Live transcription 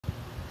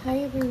Hi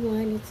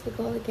everyone, it's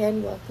Nicole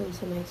again. Welcome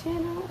to my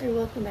channel, or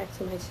welcome back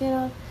to my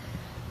channel.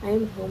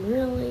 I'm home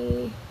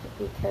early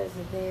because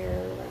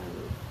there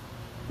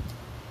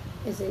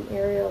is an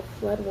aerial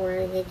flood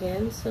warning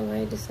again, so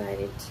I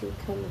decided to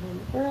come home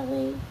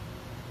early.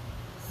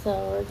 So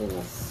we're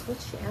gonna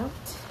switch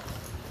out.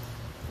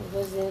 I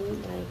was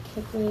in my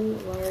Kipling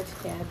large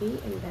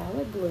gabbie in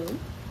ballad blue.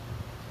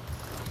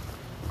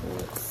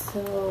 Alright,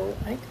 so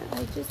I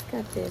just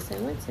got this. I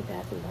went to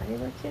Bath and Body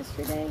Works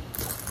yesterday.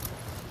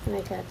 And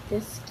I got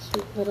this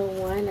cute little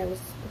one. I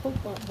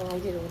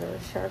did order a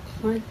shark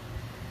one.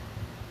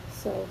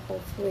 So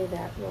hopefully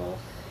that will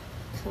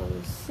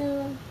come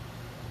soon.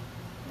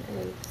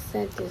 And the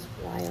scent is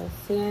wild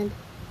sand.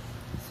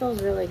 It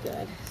smells really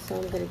good. So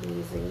I'm going to be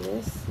using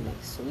this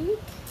next week.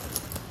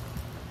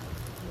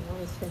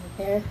 Nice right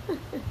there.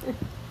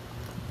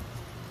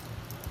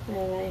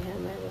 And I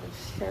have my little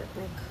shark,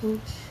 my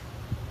Coach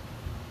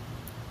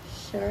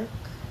shark.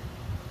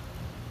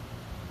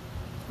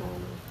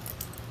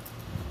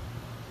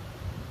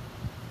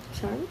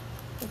 Charm.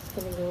 It's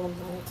going to go in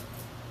my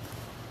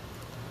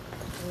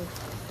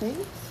thing.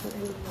 So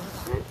in my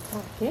front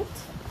pocket,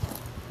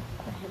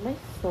 I have my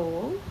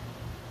phone.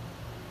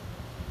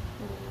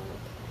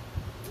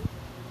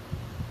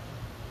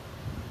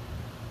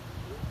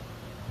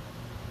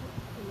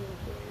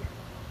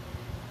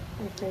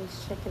 My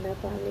friend's checking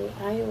up on me.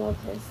 I love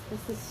this.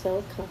 This is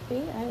so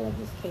comfy. I love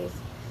this case.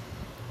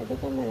 I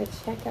think I'm going to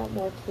check out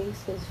more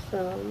cases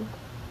from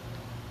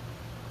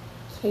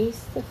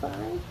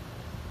Casetify.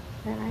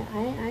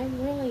 I'm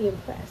really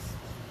impressed.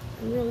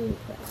 I'm really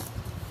impressed.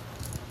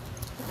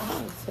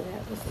 Okay, so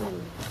that was my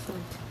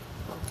front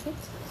pocket.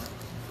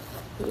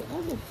 The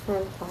other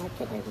front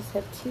pocket, I just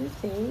have two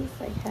things.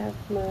 I have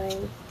my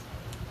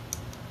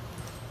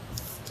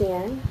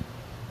stand.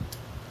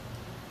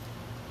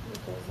 It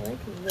goes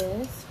like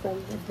this from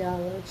the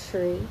Dollar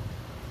Tree.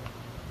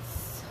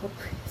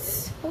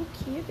 So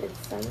cute in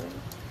summer.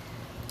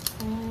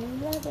 I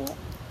love it.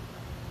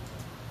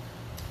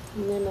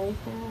 And then I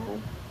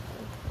have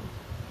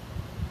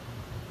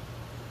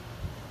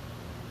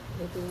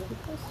maybe a little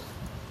closer.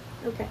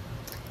 Okay.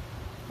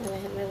 And I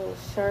have my little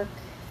shark,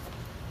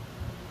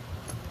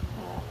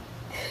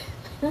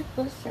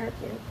 little shark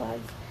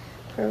AirPods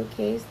Pro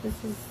case.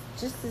 This is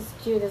just as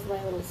cute as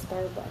my little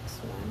Starbucks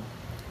one.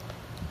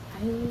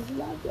 I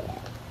love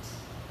it.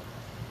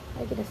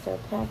 I'm gonna start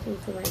packing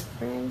for my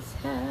friend's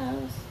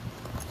house.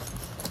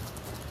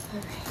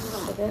 Alright,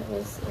 so that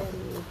was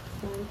in the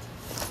front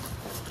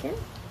pocket.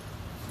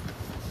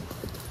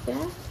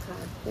 Back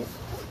pocket.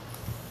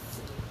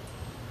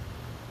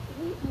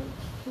 I have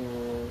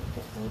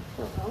get my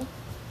pillow.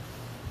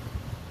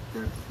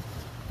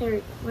 There we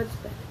go, much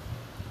better.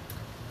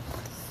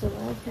 So I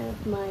have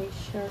my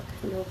shark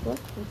notebook,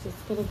 which is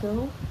gonna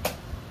go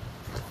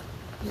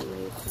in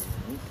my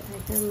bag.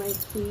 I have my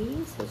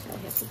keys, which I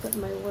have to put in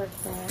my work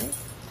bag.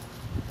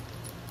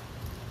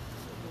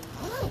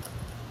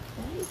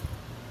 Okay.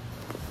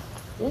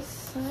 This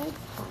side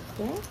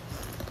pocket,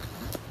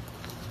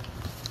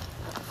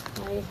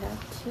 I have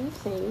two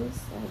things.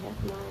 I have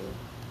my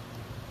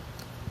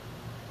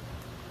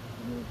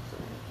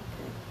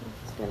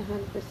it's got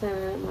 100% on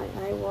it. My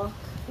iWalk,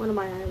 one of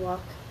my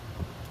iWalk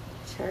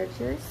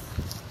chargers,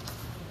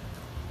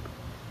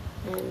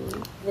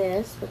 and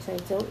this, which I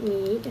don't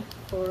need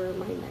for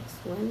my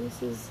next one.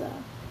 This is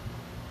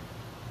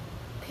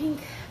pink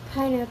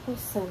pineapple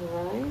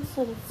sunrise.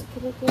 So that's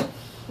gonna go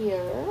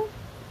here.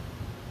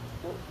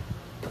 Oh.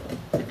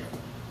 It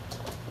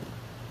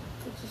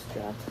just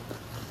dropped.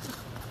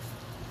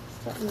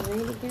 Starting to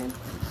rain again.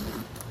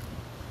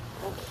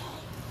 Okay.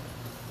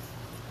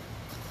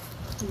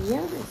 The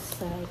other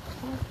side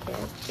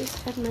pocket just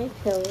have my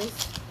pillows,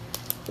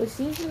 which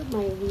these are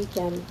my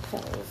weekend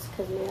pillows,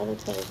 because my other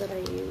pillows that I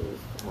use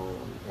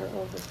are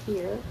over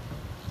here.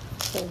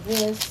 So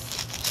this,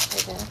 I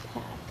gotta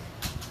pack.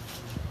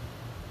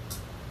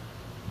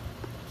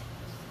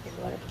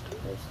 Water,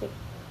 thirsty.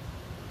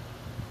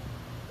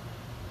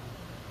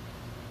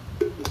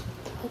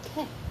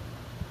 Okay.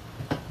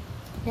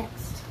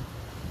 Next.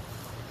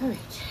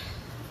 Alright.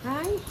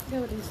 I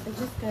noticed I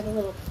just got a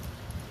little,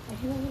 I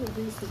had a little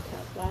Reese's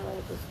cup while I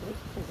was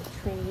waiting for the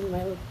train,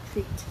 my little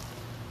treat.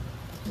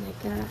 And I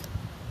got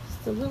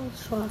just a little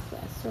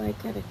chocolate, so I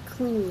gotta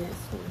clean this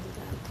when I'm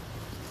done.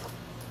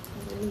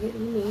 I'm gonna get in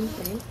the main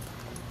thing.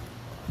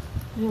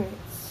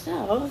 Alright,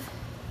 so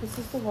this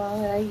is the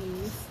wallet I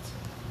used.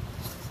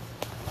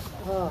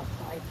 Oh,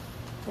 I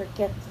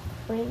forget the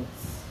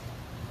prints.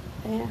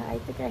 I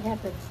think I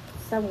have it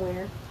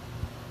somewhere.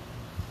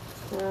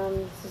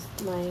 This is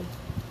my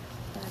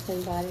Bath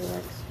and Body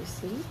Works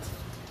receipt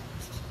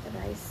that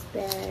I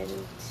spent.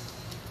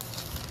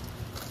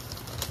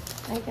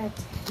 I got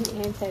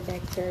an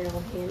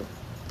antibacterial hand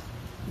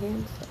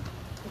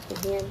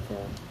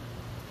fill.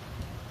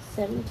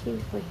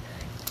 $17.29.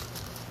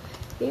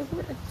 They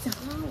were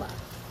 $1.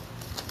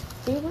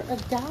 They were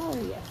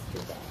 $1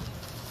 yesterday.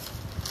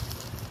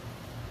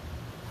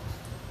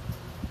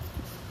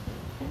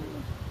 Okay.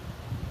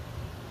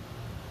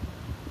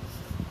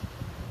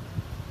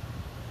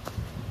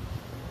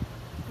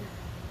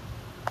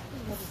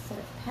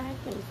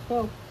 pumpkins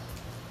too.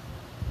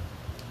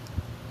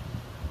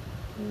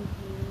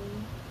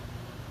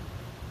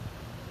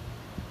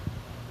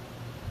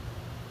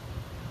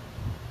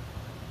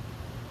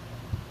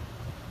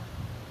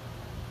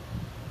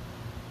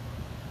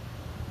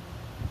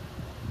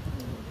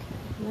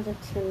 Another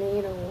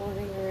tornado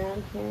warning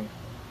around here.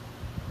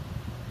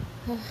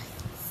 Oh,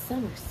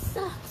 summer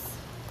sucks.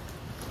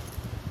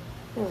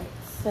 Alright,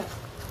 so this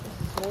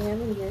is what I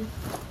have in here.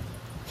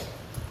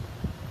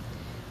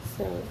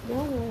 So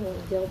y'all know I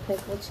love dill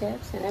pickle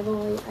chips, and I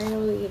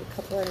only eat a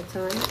couple at a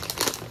time.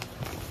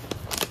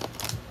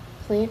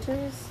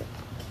 Planters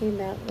came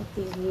out with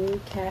these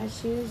new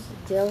cashews,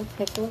 dill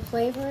pickle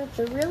flavor.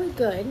 They're really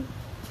good.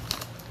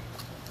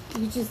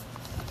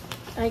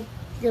 I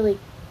really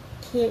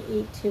can't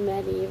eat too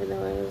many, even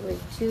though I was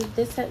like two.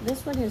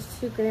 This one has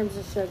 2 grams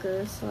of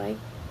sugar, so I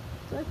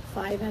like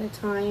 5 at a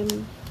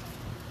time.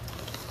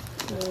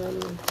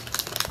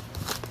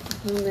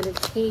 I'm gonna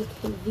take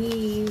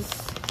these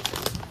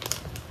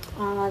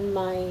on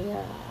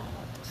my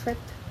trip.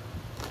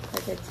 I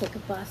gotta take a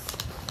bus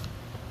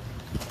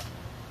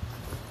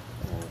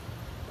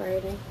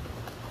Friday.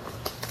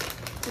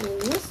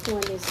 And this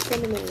one is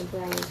cinnamon and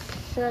brown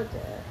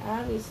sugar.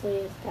 Obviously,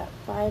 it's got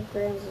 5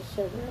 grams of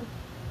sugar.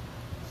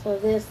 So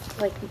this,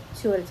 like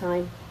 2 at a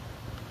time.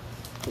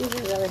 These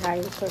are really high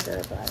in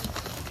sugar, but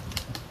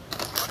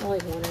only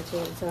 1 or 2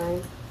 at a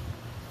time.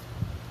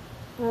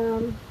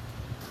 There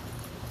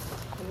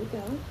we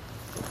go.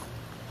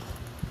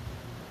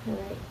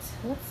 Alright,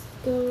 let's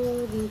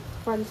go the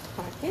front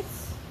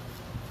pockets.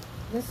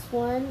 This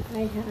one, I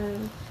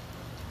have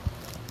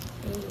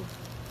a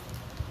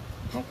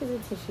package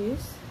of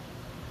tissues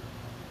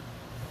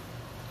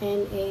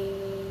and do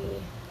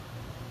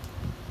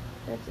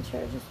I have to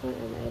charge this one? I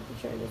might have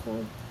to charge this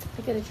one.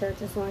 I gotta charge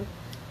this one.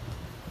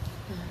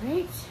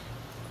 Alright.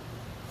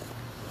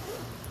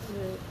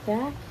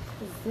 Back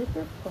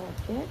zipper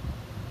pocket.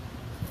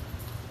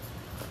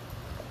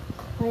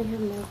 I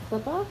have my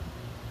clip-off,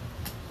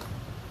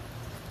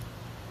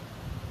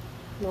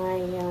 my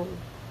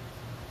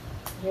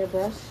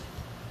hairbrush,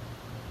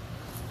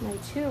 my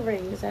 2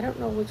 rings. I don't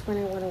know which one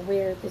I want to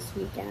wear this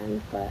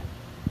weekend, but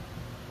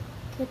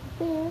could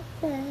wear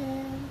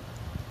them.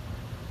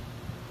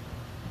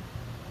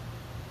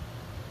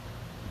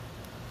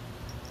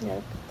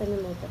 Yeah, put them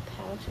in like a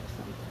pouch or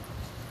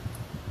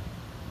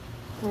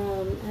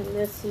something. And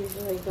this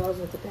usually goes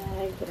with the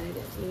bag, but I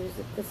didn't use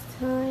it this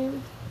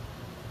time.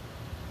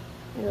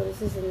 I know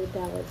this is in the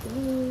ballad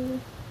blue.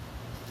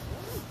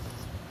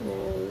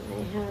 And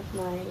I have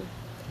my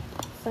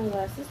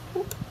sunglasses,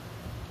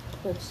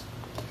 which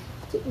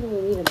didn't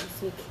really need them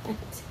this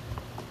weekend,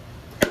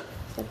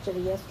 except for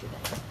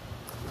yesterday.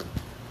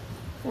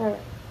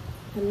 Alright,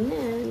 and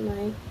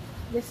then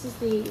this is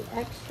the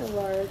extra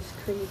large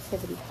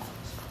creativity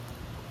pouch.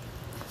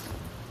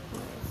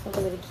 Alright, so I'm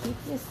going to keep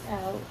this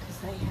out because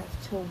I have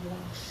to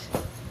wash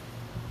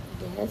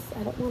this.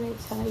 I don't want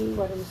to tell you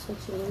what I'm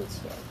switching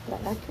into, but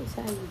I can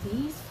tell you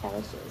these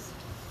pouches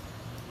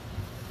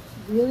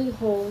really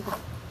hold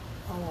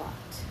a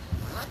lot.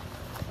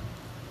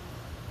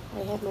 I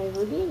have my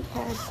Ruby and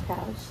Cash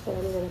pouch that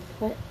I'm going to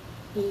put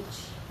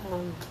each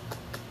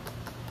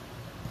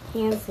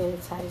hand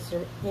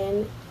sanitizer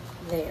in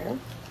there.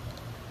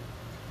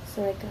 So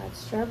I got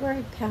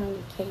strawberry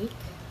pound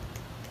cake,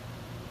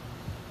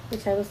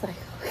 which I was like,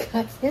 oh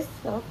God, this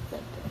smells so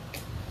good.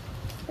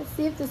 Let's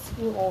see if this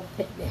will all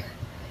fit there.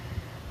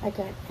 I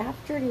got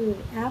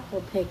afternoon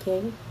apple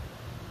picking.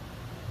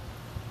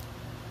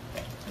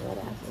 What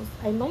apples?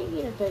 I might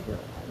need a bigger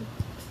one,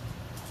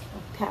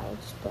 a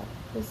pouch, but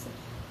we'll see.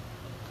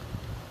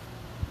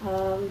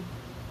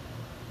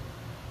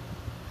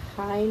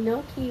 High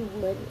milky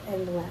wood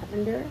and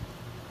lavender.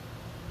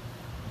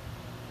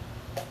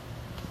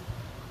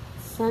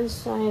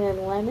 Sunshine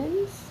and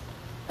lemons.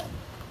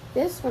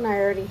 This one I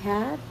already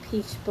had,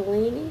 peach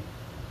Bellini.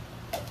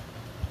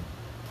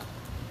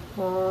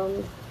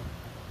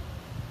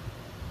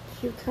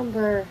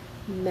 Cucumber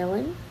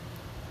melon.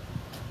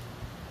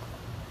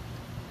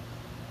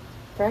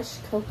 Fresh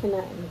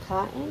coconut and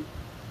cotton.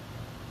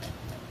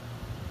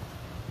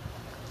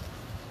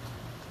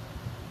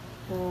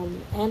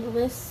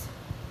 Endless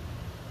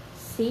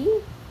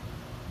sea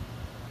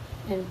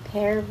and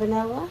pear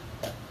vanilla.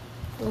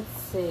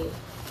 Let's see.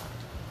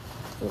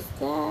 Does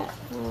that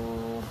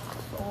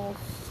all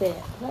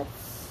fit?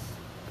 Let's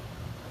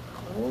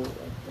go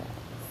with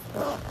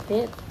that.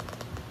 Fit.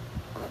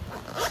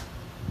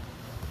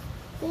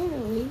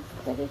 Barely,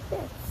 but it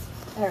fits.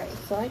 Alright,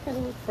 so I gotta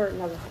look for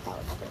another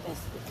pouch for this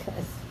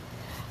because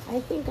I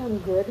think I'm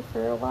good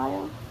for a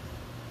while.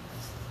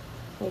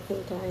 I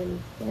think I'm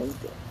very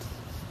good.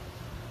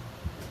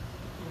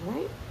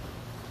 Alright.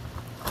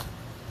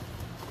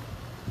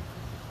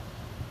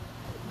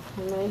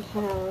 And I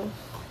have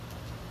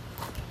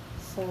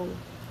some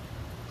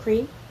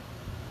cream.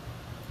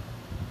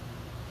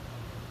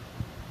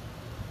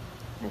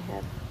 I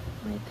have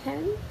my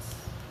pens,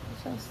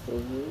 which I'll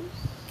still use.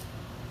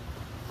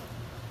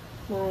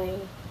 My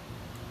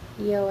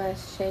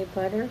EOS Shea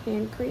Butter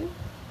hand cream.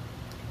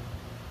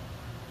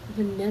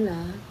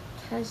 vanilla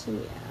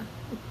cashmere.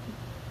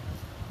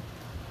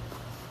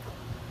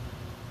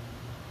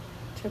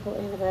 Triple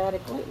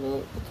antibiotic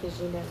ointment because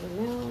you never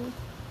know.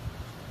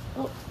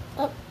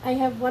 Oh, I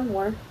have one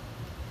more.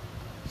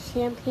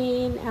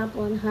 Champagne,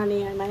 apple, and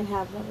honey. I might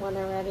have that one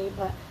already,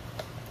 but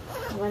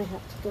I'm going to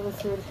have to go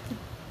through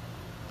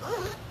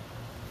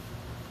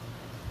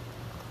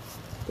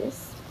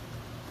this.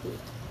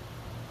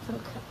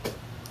 Okay.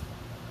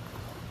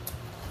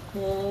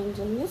 And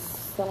on this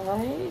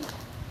side,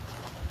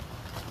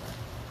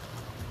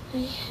 I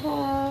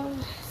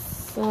have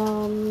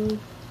some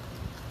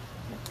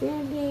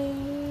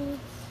Band-Aids,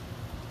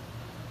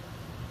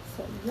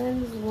 some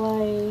lens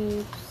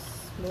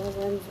wipes, more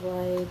lens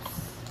wipes,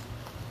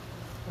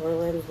 more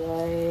lens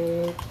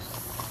wipes.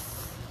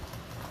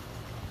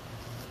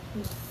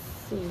 Let's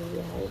see,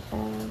 I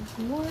have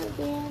more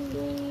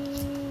Band-Aids.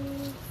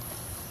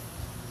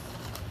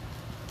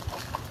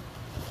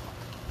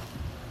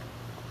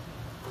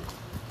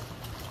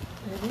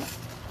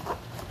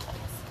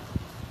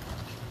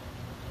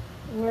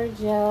 More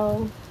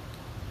gel,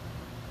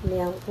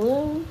 nail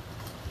glue,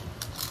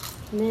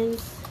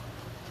 mints,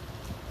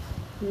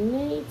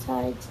 mini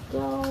Tide to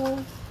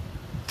go,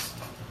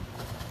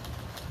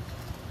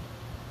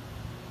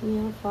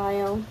 nail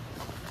file.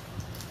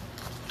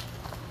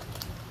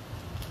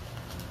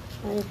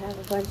 I have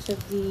a bunch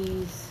of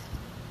these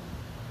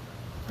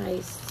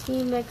iced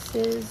tea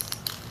mixes,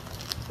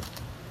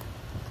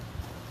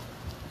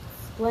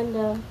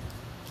 Splenda,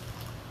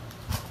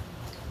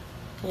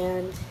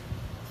 and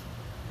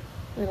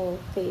little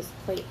face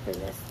plate for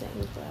this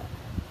thing, but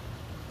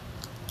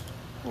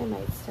I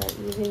might start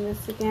using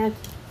this again.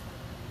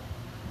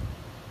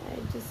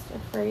 I'm just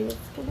afraid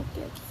it's gonna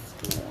get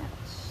scratched.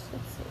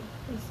 Let's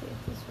see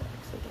if this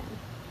works again.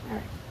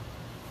 Alright.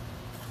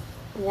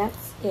 And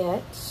that's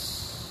it.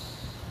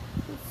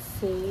 Let's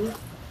see.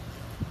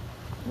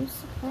 I'm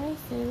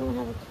surprised I don't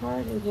have a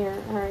card in here.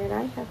 Alright,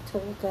 I have to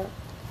look up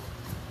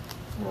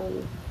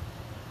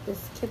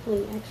this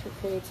Kipling Extra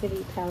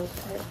Creativity pouch.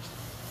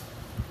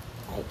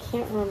 I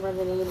can't remember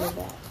the name of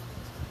that.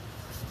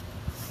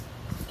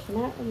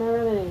 Cannot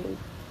remember the name.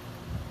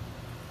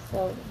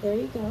 So there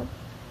you go.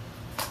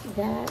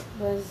 That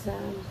was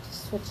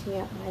just switching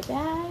out my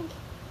bag.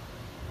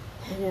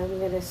 And I'm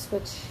going to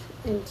switch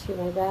into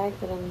my bag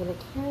that I'm going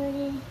to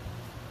carry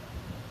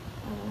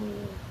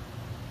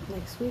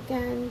next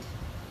weekend.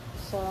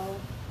 So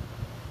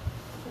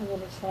I'm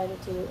going to try to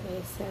do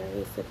a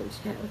Saturday sip and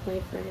chat with my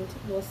friend.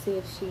 We'll see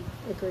if she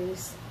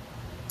agrees.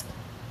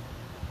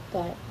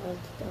 But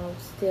I'll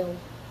still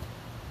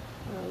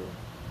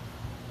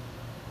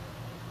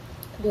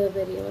do a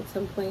video at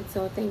some point.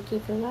 So thank you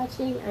for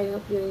watching. I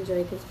hope you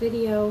enjoyed this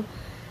video.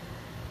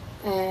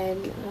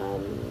 And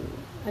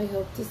I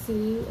hope to see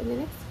you in the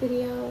next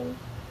video.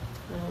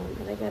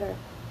 And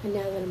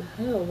now that I'm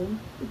home,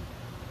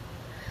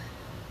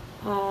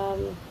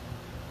 I'm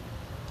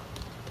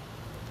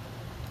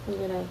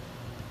gonna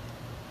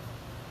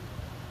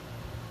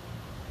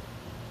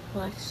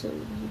watch some of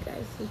you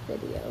guys'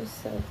 videos.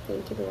 So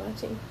thank you for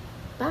watching.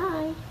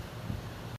 Bye.